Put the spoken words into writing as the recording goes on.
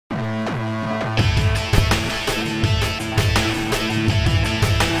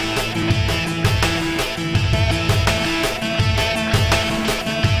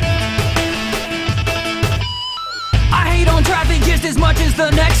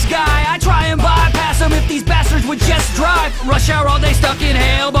the next guy. I try and bypass them if these bastards would just drive. Rush hour all day stuck in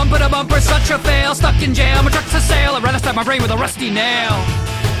hail, bumper to bumper, such a fail. Stuck in jail, my truck's a sale. I'd rather stab my brain with a rusty nail.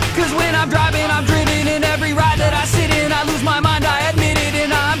 Cause when I'm driving, I'm driven. In every ride that I sit in, I lose my mind, I admit it.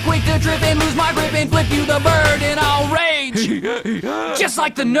 And I'm quick to trip and lose my grip and flip you the bird. And I'll rage, just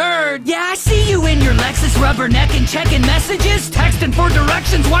like the nerd. Yeah, I see you in your Lexus rubbernecking, checking messages, texting for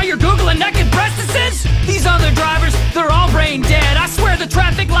directions while you're Googling naked breastises. These other drivers, they're all brain dead. I swear the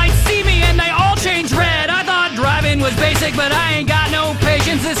traffic lights see me and they all change red. I thought driving was basic, but I ain't got no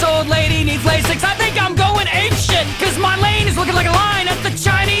patience. This old lady needs LASIK. I think I'm going apeshit, cause my lane is looking like a line at the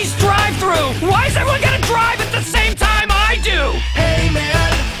Chinese drive-thru. Why is everyone gonna drive at the same time I do? Hey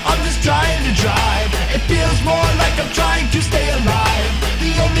man, I'm just trying to drive. It feels more like I'm trying to stay alive.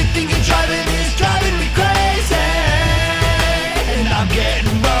 The only thing you're driving is driving me crazy, and I'm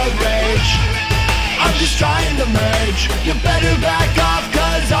getting road rage. I'm just trying to merge. You better back off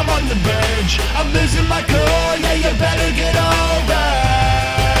cause I'm on the verge. I'm losing my cool, yeah you better get over,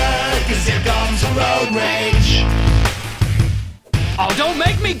 cause here comes the road rage. Oh, don't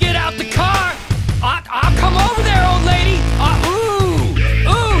make me get out the car. I'll come over there, old lady. Ooh.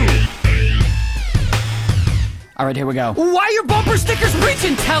 All right, here we go. Why your bumper stickers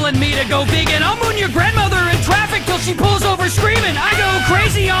preaching, telling me to go vegan? I'll moon your grandmother in traffic till she pulls over screaming. I go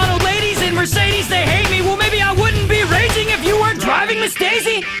crazy on old ladies in Mercedes, they hate me. Well, maybe I wouldn't be raging if you weren't driving, Miss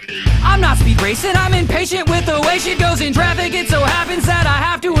Daisy. I'm not speed racing, I'm impatient with the way she goes in traffic. It so happens that I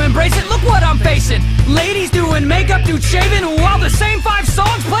have to embrace it. Look what I'm facing. Ladies doing makeup, dudes shaving, while the same 5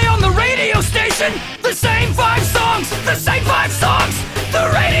 songs play on the radio station. The same 5 songs, the same 5 songs. The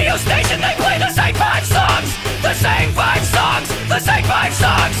radio station, they play the same 5 songs. The same 5 songs, the same 5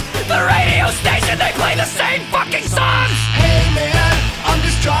 songs. The radio station, they play the same fucking songs. Hey man, I'm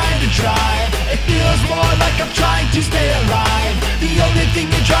just trying to drive. It feels more like I'm trying to stay alive. The only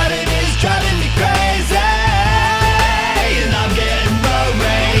thing you're driving is driving me crazy, and I'm getting road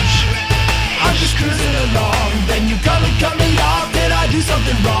rage. I'm just cruising along, then you come and cut me off. Did I do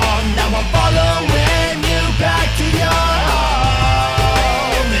something wrong? Now I'm following you back to your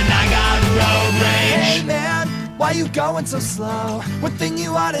home, and I got road rage. Hey man, why you going so slow? One thing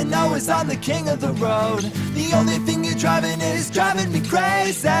you ought to know is I'm the king of the road. The only thing you're driving is driving me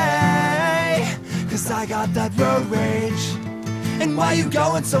crazy, cause I got that road rage. And why you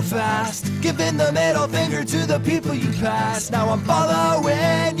going so fast? Giving the middle finger to the people you pass. Now I'm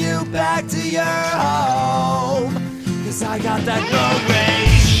following you back to your home, cause I got that road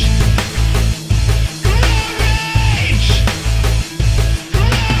rage.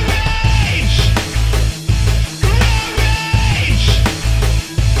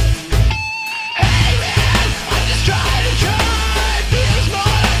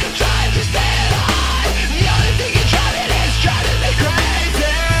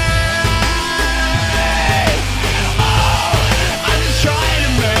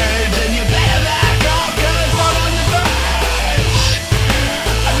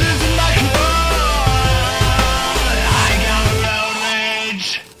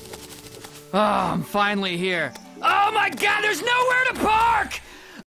 Oh, I'm finally here. Oh my god, there's nowhere to park!